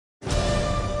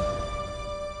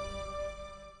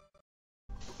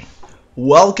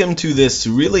Welcome to this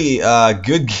really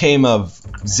good game of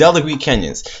Zelda Greek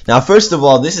Canyons. Now, first of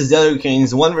all, this is Zelda Greek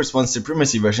Canyons 1 vs 1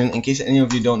 Supremacy version. In case any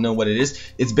of you don't know what it is,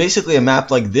 it's basically a map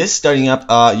like this. Starting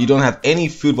up, you don't have any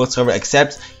food whatsoever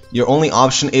except your only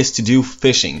option is to do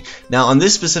fishing. Now, on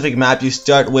this specific map, you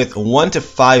start with 1 to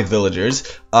 5 villagers.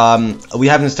 We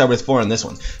happen to start with 4 on this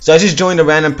one. So I just joined a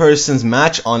random person's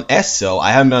match on ESO.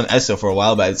 I haven't been on ESO for a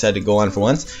while, but I decided to go on for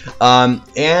once.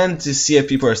 And to see if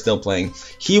people are still playing.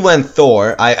 He went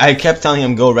Thor. I kept telling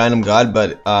him go random god,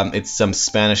 but it's some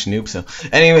Spanish noob. So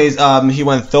anyways, he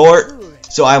went Thor.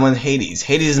 So I went Hades.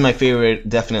 Hades is my favorite,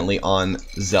 definitely, on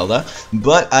Zelda.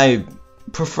 But I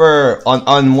prefer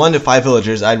on 1 to 5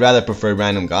 villagers. I'd rather prefer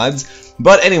random gods.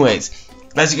 But anyways,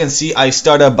 as you can see, I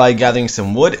start up by gathering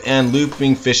some wood and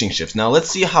looping fishing ships. Now let's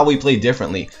see how we play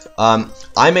differently.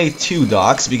 I made 2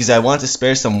 docks because I want to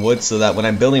spare some wood so that when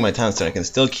I'm building my town center I can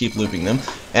still keep looping them.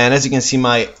 And as you can see,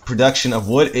 my production of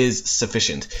wood is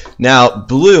sufficient. Now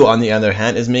Blue, on the other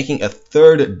hand, is making a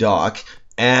 3rd dock.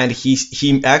 And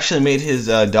he actually made his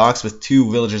docks with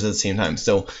 2 villagers at the same time.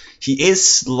 So he is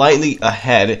slightly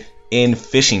ahead in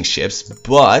fishing ships,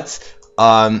 but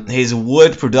his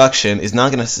wood production is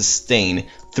not going to sustain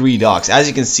 3 docks. As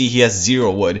you can see, he has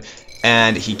 0 wood,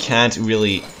 and he can't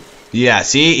really... Yeah,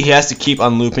 see? He has to keep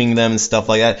on looping them and stuff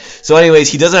like that. So anyways,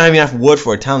 he doesn't have enough wood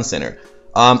for a town center.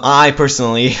 I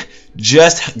personally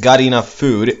just got enough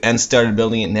food and started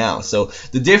building it now. So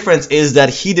the difference is that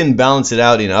he didn't balance it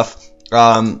out enough.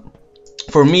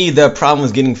 For me, the problem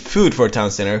was getting food for a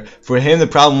town center. For him, the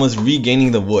problem was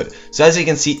regaining the wood. So as you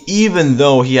can see, even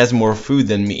though he has more food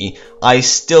than me, I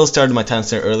still started my town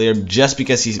center earlier just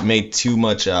because he made too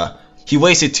much, he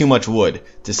wasted too much wood,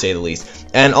 to say the least.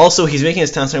 And also, he's making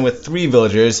his town center with 3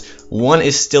 villagers. 1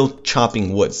 is still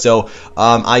chopping wood. So,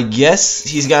 I guess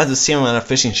he's got the same amount of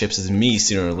fishing ships as me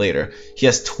sooner or later. He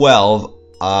has 12,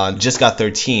 just got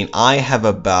 13. I have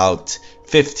about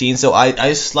 15, so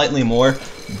I slightly more,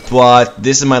 but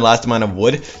this is my last amount of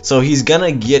wood, so he's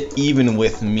gonna get even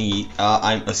with me,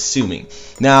 I'm assuming.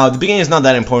 Now, the beginning is not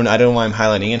that important, I don't know why I'm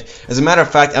highlighting it. As a matter of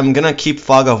fact, I'm gonna keep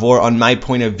tug-of-war on my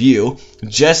point of view,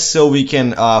 just so we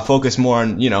can focus more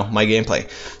on, you know, my gameplay.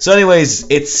 So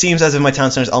anyways, it seems as if my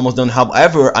town center is almost done.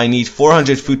 However, I need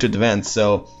 400 food to advance,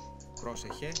 so...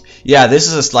 yeah, this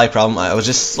is a slight problem. I was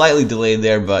just slightly delayed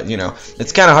there, but you know,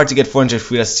 it's kind of hard to get 400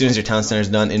 food as soon as your town center is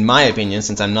done, in my opinion,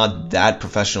 since I'm not that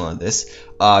professional at this.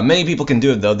 Many people can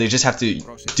do it though. They just have to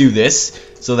do this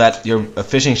so that your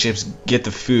fishing ships get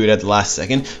the food at the last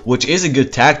second, which is a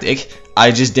good tactic. I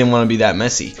just didn't want to be that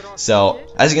messy. So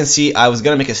as you can see, I was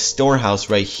gonna make a storehouse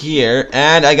right here,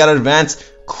 and I gotta advance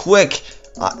quick.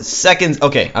 Seconds.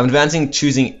 Okay, I'm advancing,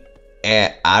 choosing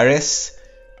Ares.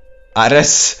 I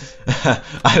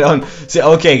don't see.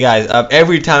 Okay, guys.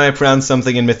 Every time I pronounce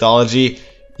something in mythology,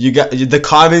 the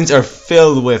comments are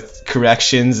filled with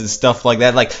corrections and stuff like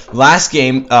that. Like last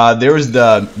game, there was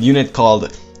the unit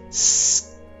called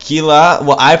Skila.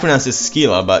 Well, I pronounce it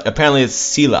Skila, but apparently it's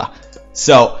Sila.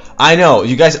 So I know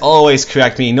you guys always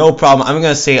correct me. No problem. I'm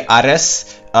gonna say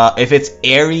Ares. If it's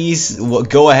Aries, well,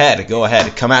 go ahead.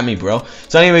 Come at me, bro.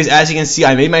 So anyways, as you can see,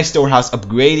 I made my storehouse,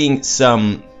 upgrading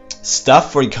some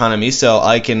stuff for economy, so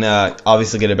I can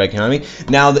obviously get a better economy.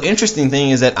 Now the interesting thing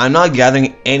is that I'm not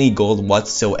gathering any gold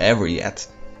whatsoever yet.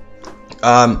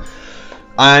 I'm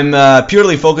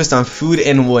purely focused on food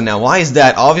and wood. Now why is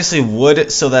that? Obviously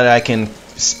wood so that I can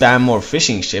spam more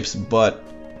fishing ships, but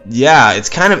yeah, it's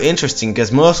kind of interesting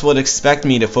because most would expect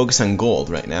me to focus on gold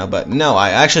right now, but no,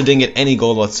 I actually didn't get any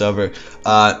gold whatsoever,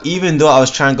 even though I was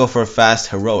trying to go for a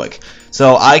fast heroic.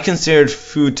 So I considered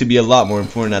food to be a lot more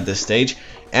important at this stage,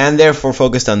 and therefore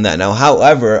focused on that. Now,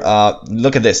 however,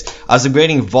 look at this. I was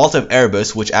upgrading Vault of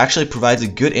Erebus, which actually provides a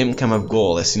good income of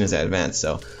gold as soon as I advance.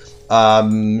 So,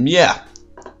 yeah,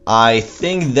 I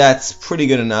think that's pretty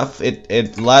good enough.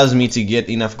 It allows me to get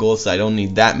enough gold, so I don't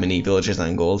need that many villagers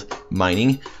on gold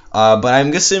mining. But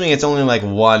I'm assuming it's only like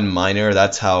 1 miner.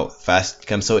 That's how fast it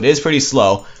comes. So it is pretty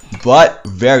slow, but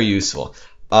very useful.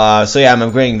 So yeah, I'm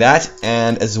upgrading that,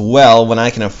 and as well, when I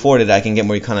can afford it, I can get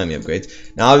more economy upgrades.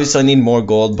 Now obviously I need more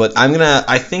gold, but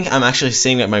I think I'm actually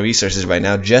saving up my resources right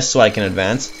now just so I can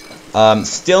advance.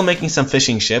 Still making some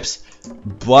fishing ships,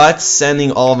 but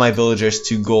sending all of my villagers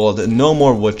to gold. No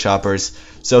more wood choppers.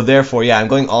 So therefore, yeah, I'm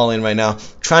going all in right now,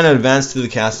 trying to advance to the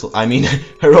castle. I mean,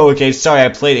 Heroic Age. Sorry, I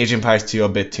played Age of Empires 2 a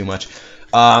bit too much.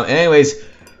 Anyways,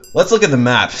 let's look at the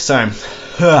map. Sorry,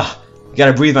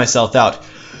 gotta breathe myself out.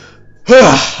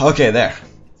 Okay, there.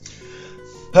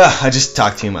 I just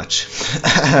talked too much.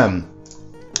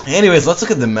 Anyways, let's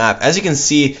look at the map. As you can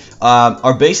see,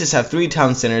 our bases have 3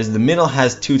 town centers. The middle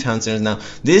has 2 town centers. Now,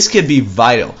 this could be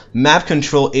vital. Map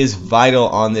control is vital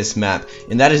on this map,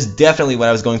 and that is definitely what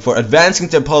I was going for. Advancing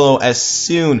to Polo as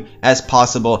soon as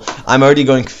possible. I'm already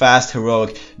going fast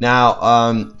heroic.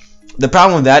 Now, the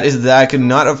problem with that is that I could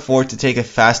not afford to take a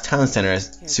fast town center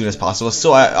as soon as possible.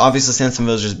 So I obviously sent some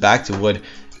villagers back to wood.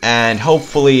 And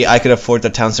hopefully I could afford the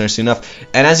town center soon enough.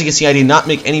 And as you can see, I did not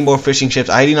make any more fishing ships.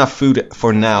 I had enough food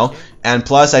for now. And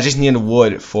plus, I just needed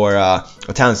wood for a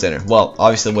town center. Well,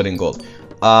 obviously wood and gold.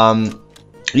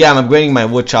 Yeah, I'm upgrading my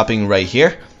wood chopping right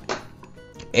here.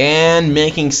 And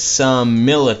making some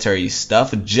military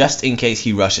stuff just in case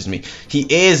he rushes me. He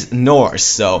is Norse,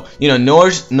 so, you know,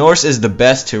 Norse is the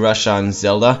best to rush on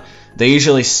Zelda. They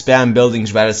usually spam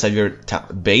buildings right outside your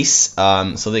base,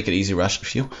 so they could easily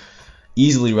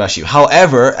rush you.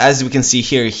 However, as we can see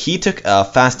here, he took a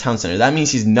fast town center. That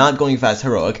means he's not going fast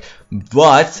heroic,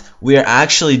 but we are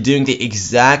actually doing the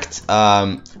exact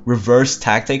reverse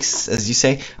tactics, as you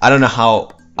say. I don't know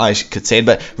how I could say it,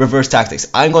 but reverse tactics.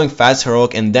 I'm going fast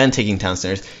heroic and then taking town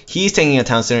centers. He's taking a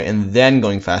town center and then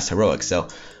going fast heroic. So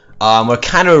we're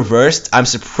kind of reversed. I'm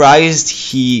surprised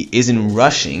he isn't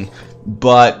rushing,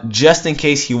 but just in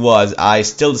case he was, I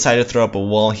still decided to throw up a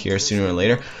wall here sooner or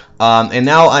later. And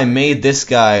now I made this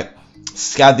guy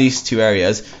scout these 2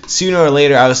 areas. Sooner or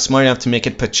later, I was smart enough to make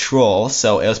it patrol,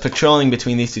 so it was patrolling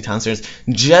between these 2 town centers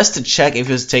just to check if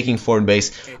he was taking forward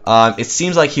base. It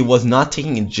seems like he was not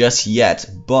taking it just yet,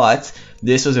 but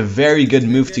this was a very good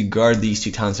move to guard these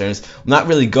 2 town centers. Not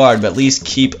really guard, but at least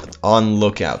keep on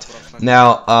lookout.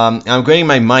 Now, I'm upgrading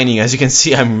my mining. As you can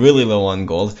see, I'm really low on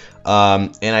gold,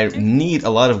 and I need a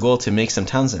lot of gold to make some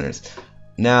town centers.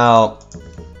 Now,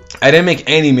 I didn't make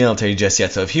any military just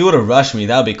yet, so if he would have rushed me,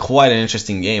 that would be quite an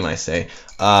interesting game, I say.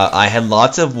 I had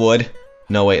lots of wood.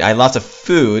 No, wait, I had lots of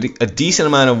food, a decent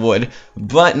amount of wood,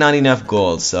 but not enough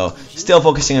gold, so still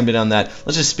focusing a bit on that.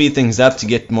 Let's just speed things up to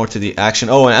get more to the action.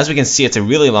 Oh, and as we can see, it's a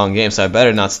really long game, so I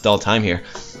better not stall time here.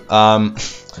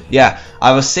 Yeah,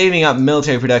 I was saving up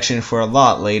military production for a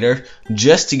lot later,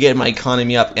 just to get my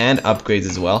economy up and upgrades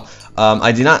as well.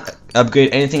 I did not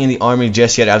upgrade anything in the army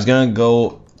just yet. I was gonna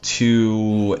go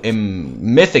to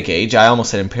Mythic Age. I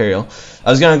almost said Imperial. I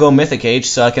was gonna go Mythic Age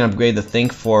so I can upgrade the thing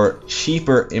for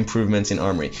cheaper improvements in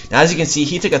armory. Now, as you can see,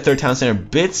 he took a 3rd town center a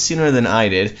bit sooner than I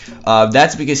did.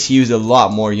 That's because he used a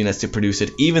lot more units to produce it,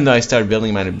 even though I started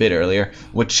building mine a bit earlier,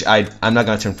 which I'm not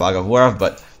gonna turn Fog of War off,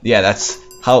 but yeah, that's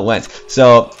how it went.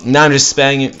 So now I'm just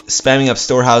spamming up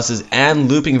storehouses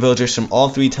and looping villagers from all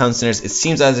 3 town centers. It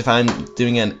seems as if I'm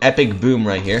doing an epic boom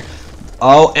right here.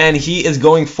 Oh, and he is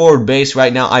going forward base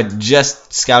right now. I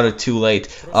just scouted too late.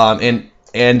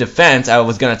 In defense, I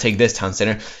was gonna take this town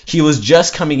center. He was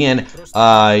just coming in.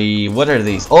 What are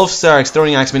these? Ulfstarks,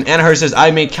 Throwing Axemen, and Hearses. I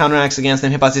made counterattacks against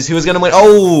them. Hippolytus, who was gonna win?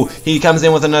 Oh, he comes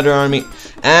in with another army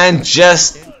and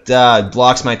just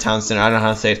blocks my town center. I don't know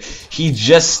how to say it. He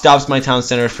just stops my town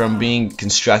center from being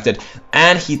constructed,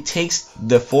 and he takes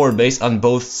the forward base on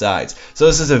both sides. So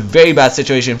this is a very bad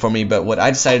situation for me, but what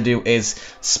I decided to do is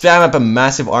spam up a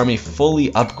massive army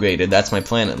fully upgraded. That's my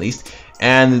plan, at least.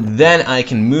 And then I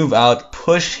can move out,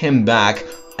 push him back,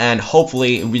 and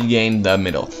hopefully regain the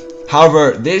middle.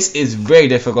 However, this is very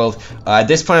difficult. At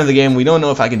this point of the game, we don't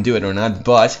know if I can do it or not,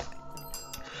 but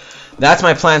that's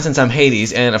my plan since I'm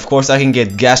Hades, and of course I can get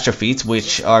Gastrophetes,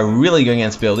 which are really good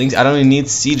against buildings. I don't even need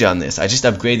Siege on this. I just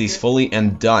upgrade these fully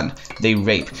and done. They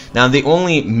rape. Now, the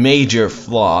only major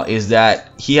flaw is that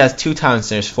he has 2 town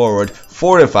centers forward,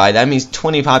 fortified. That means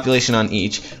 20 population on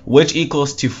each, which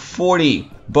equals to 40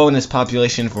 bonus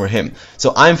population for him.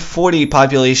 So I'm 40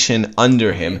 population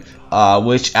under him,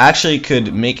 which actually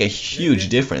could make a huge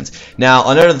difference. Now,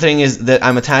 another thing is that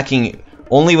I'm attacking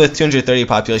only with 230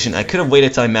 population. I could have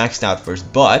waited till I maxed out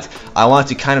first, but I wanted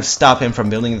to kind of stop him from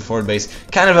building the forward base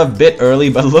kind of a bit early.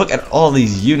 But look at all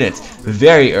these units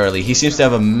very early. He seems to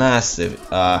have a massive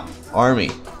army.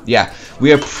 Yeah,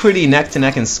 we are pretty neck to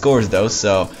neck in scores though,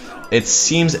 so it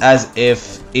seems as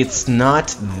if it's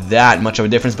not that much of a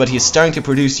difference, but he's starting to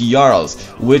produce Jarls,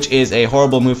 which is a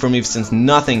horrible move for me since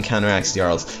nothing counteracts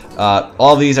Jarls.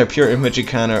 All these are pure infantry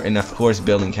counter and of course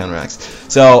building counteracts.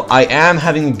 So I am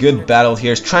having a good battle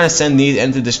here, trying to send these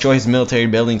and to destroy his military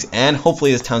buildings and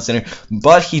hopefully his town center,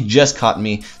 but he just caught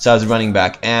me, so I was running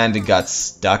back and got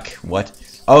stuck. What?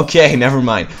 Okay, never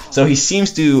mind. So he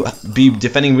seems to be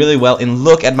defending really well, and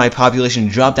look at my population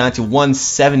drop down to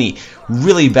 170.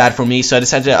 Really bad for me, so I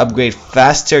decided to upgrade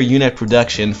faster unit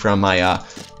production from my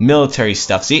military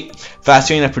stuff. See,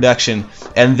 faster unit production,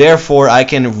 and therefore I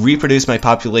can reproduce my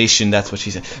population. That's what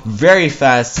she said. Very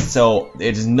fast, so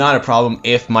it is not a problem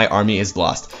if my army is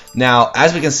lost. Now,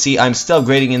 as we can see, I'm still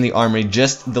upgrading in the armory,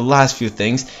 just the last few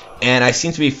things, and I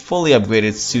seem to be fully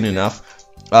upgraded soon enough.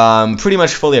 Pretty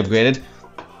much fully upgraded.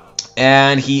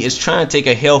 And he is trying to take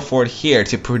a hill fort here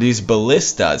to produce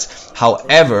ballistas.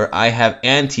 However, I have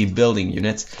anti-building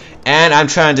units, and I'm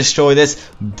trying to destroy this,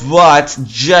 but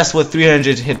just with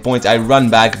 300 hit points, I run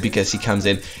back because he comes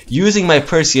in. Using my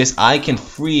Perseus, I can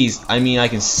I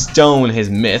can stone his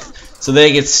myth. So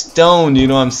they get stoned, you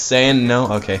know what I'm saying?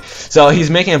 No? Okay. So he's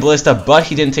making a ballista, but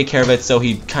he didn't take care of it, so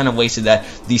he kind of wasted that.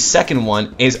 The second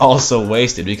one is also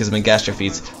wasted because my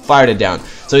Gastrophetes fired it down.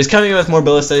 So he's coming in with more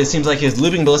ballistas. It seems like he's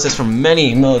looping ballistas from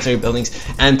many military buildings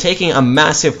and taking a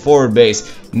massive forward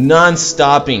base,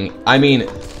 non-stopping. I mean,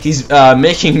 he's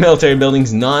making military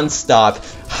buildings non-stop.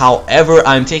 However,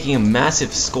 I'm taking a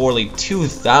massive score, like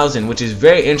 2,000, which is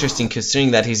very interesting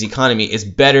considering that his economy is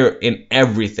better in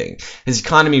everything. His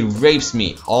economy rapes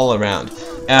me all around.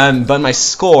 But my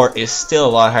score is still a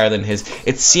lot higher than his.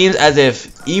 It seems as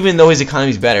if, even though his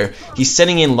economy is better, he's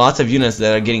sending in lots of units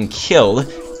that are getting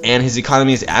killed, and his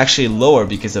economy is actually lower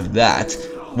because of that.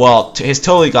 Well, his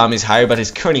total economy is higher, but his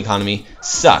current economy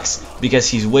sucks because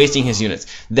he's wasting his units.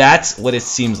 That's what it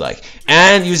seems like.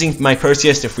 And using my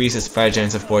Perseus to freeze his fire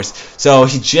giants, of course. So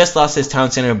he just lost his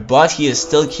town center, but he is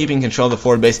still keeping control of the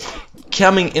forward base.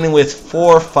 Coming in with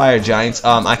 4 fire giants.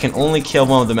 I can only kill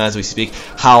one of them as we speak.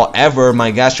 However,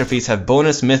 my Gastrophetes have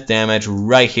bonus myth damage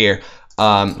right here.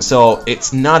 So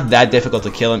it's not that difficult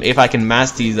to kill him if I can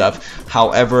mass these up.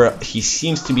 However, he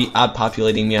seems to be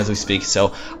outpopulating me as we speak,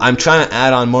 so I'm trying to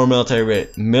add on more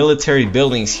military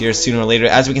buildings here sooner or later.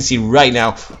 As we can see right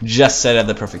now, just set at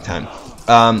the perfect time.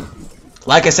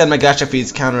 Like I said, my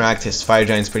Gastrophetes counteract his fire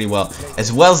giants pretty well as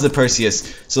the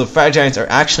Perseus, so the fire giants are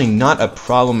actually not a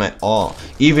problem at all,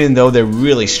 even though they're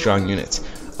really strong units.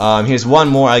 Here's one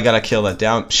more. I gotta kill that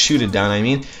down, shoot it down, I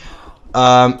mean.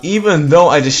 Even though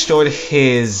I destroyed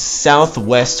his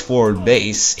southwest forward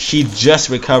base, he just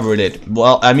recovered it.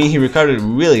 Well, I mean, he recovered it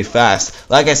really fast.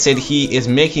 Like I said, he is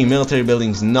making military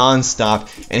buildings non-stop,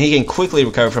 and he can quickly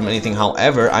recover from anything.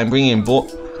 However, I'm bringing in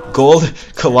gold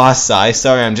colossi.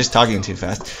 Sorry, I'm just talking too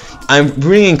fast. I'm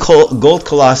bringing gold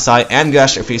colossi and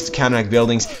Gastrophetes to counteract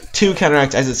buildings, 2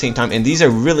 counteracts at the same time, and these are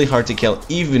really hard to kill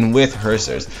even with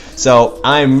Hersers. So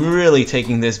I'm really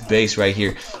taking this base right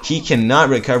here. He cannot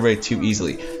recover it too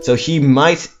easily. So he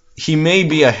may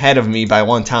be ahead of me by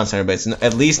 1 town center, but it's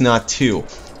at least not 2.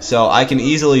 So I can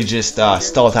easily just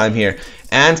stall time here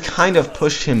and kind of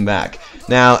push him back.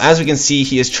 Now, as we can see,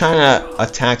 he is trying to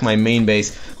attack my main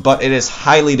base, but it is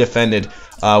highly defended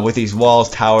with these walls,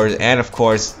 towers, and of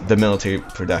course the military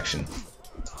production.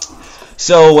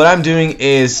 So what I'm doing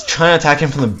is trying to attack him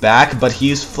from the back, but he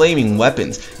used flaming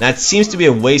weapons. Now it seems to be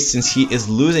a waste since he is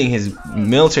losing his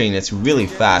military units really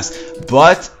fast,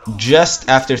 but just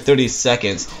after 30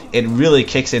 seconds it really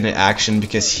kicks into action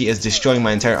because he is destroying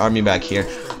my entire army back here.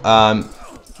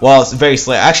 Well, it's very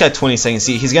slow. Actually, at 20 seconds,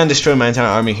 see, he's gonna destroy my entire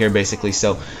army here, basically.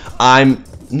 So, I'm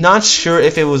not sure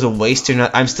if it was a waste or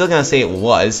not. I'm still gonna say it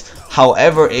was.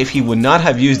 However, if he would not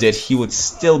have used it, he would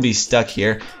still be stuck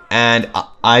here, and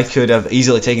I could have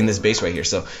easily taken this base right here.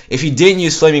 So, if he didn't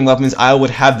use flaming weapons, I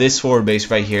would have this forward base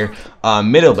right here,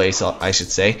 middle base, I should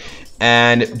say.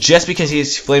 And just because he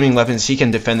has flaming weapons, he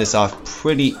can defend this off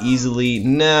pretty easily.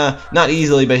 Nah, not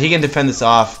easily, but he can defend this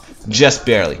off just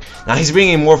barely. Now he's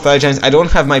bringing in more fire giants. I don't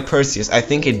have my Perseus. I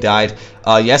think it died.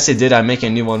 Yes, it did. I'm making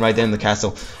a new one right there in the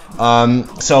castle.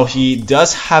 So he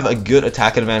does have a good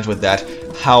attack advantage with that.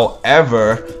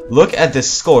 However, look at the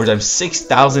scores. I'm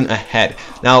 6,000 ahead.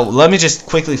 Now let me just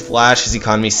quickly flash his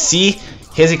economy. See,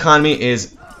 his economy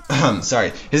is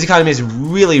sorry, his economy is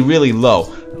really, really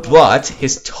low, but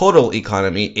his total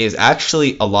economy is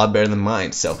actually a lot better than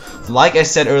mine. So, like I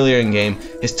said earlier in game,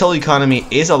 his total economy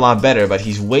is a lot better, but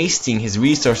he's wasting his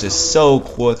resources so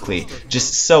quickly,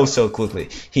 just so quickly.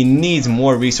 He needs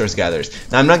more resource gatherers.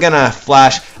 Now, I'm not gonna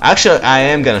flash. Actually, I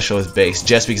am gonna show his base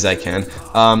just because I can.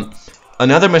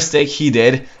 Another mistake he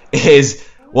did is,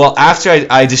 well, after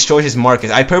I destroyed his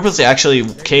markets, I purposely actually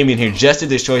came in here just to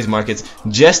destroy his markets,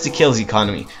 just to kill his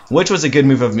economy, which was a good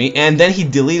move of me, and then he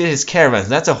deleted his caravans.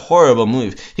 That's a horrible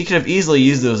move. He could have easily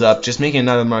used those up, just making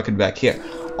another market back here.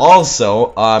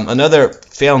 Also, another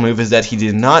fail move is that he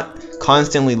did not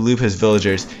constantly loop his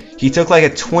villagers. He took like a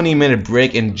 20-minute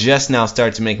break and just now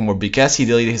started to make more because he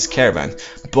deleted his caravan.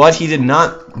 But he did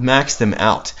not max them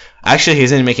out. Actually, he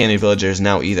isn't making any villagers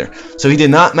now either. So he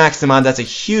did not max them out. That's a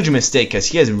huge mistake because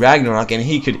he has Ragnarok and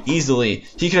he could have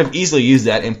easily used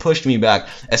that and pushed me back,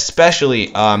 especially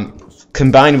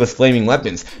combined with flaming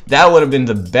weapons. That would have been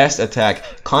the best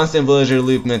attack. Constant villager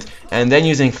loopment and then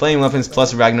using flaming weapons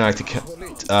plus Ragnarok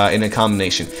to, in a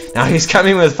combination. Now he's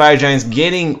coming with fire giants,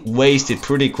 getting wasted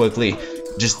pretty quickly,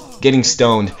 just getting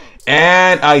stoned.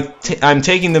 And I'm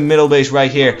taking the middle base right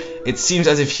here. It seems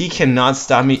as if he cannot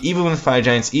stop me, even with fire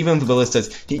giants, even with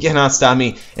ballistas. He cannot stop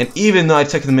me. And even though I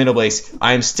took the middle base,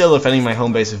 I am still defending my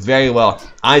home base very well.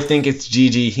 I think it's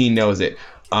GG. He knows it.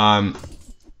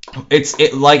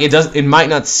 It might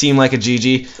not seem like a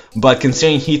GG, but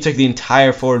considering he took the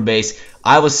entire forward base,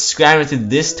 I was scrambling to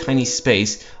this tiny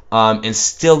space and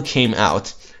still came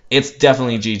out. It's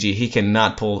definitely GG. He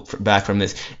cannot pull back from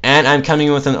this. And I'm coming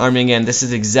in with an army again. This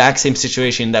is the exact same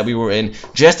situation that we were in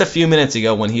just a few minutes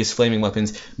ago when he used flaming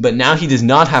weapons. But now he does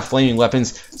not have flaming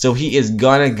weapons, so he is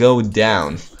gonna go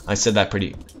down. I said that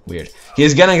pretty weird. He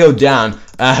is gonna go down.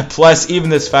 Plus, even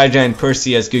this fire giant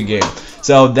Percy has good game.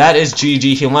 So that is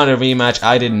GG. He wanted a rematch.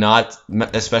 I did not,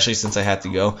 especially since I had to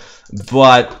go.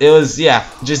 But it was, yeah,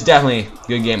 just definitely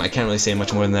good game. I can't really say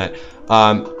much more than that.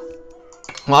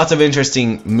 Lots of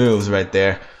interesting moves right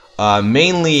there.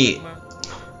 Mainly,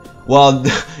 well,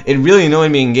 it really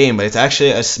annoyed me in game, but it's actually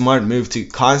a smart move to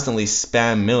constantly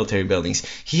spam military buildings.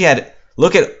 He had,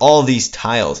 look at all these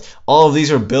tiles. All of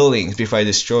these were buildings before I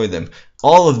destroyed them.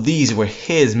 All of these were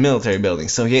his military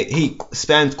buildings. So he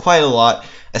spammed quite a lot,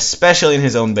 especially in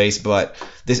his own base, but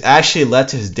this actually led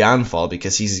to his downfall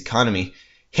because his economy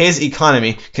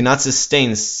cannot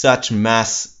sustain such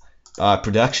mass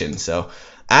production. So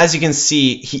as you can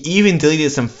see, he even deleted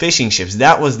some fishing ships.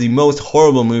 That was the most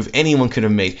horrible move anyone could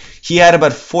have made. He had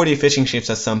about 40 fishing ships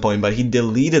at some point, but he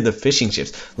deleted the fishing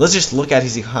ships. Let's just look at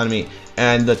his economy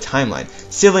and the timeline.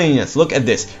 Civilian units, look at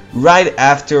this. Right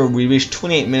after we reached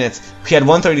 28 minutes, he had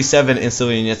 137 in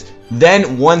civilian units,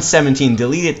 then 117,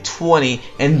 deleted 20,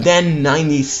 and then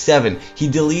 97. He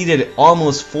deleted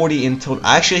almost 40 in total.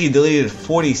 Actually, he deleted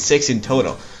 46 in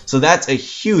total. So that's a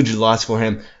huge loss for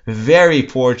him. Very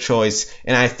poor choice,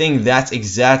 and I think that's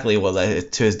exactly what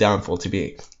led to his downfall, to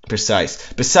be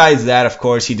precise. Besides that, of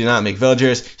course, he did not make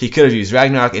villagers. He could have used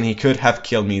Ragnarok, and he could have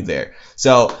killed me there.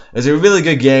 So it was a really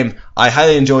good game. I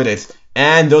highly enjoyed it,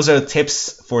 and those are the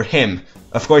tips for him.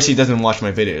 Of course, he doesn't watch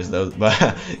my videos, though,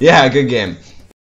 but yeah, good game.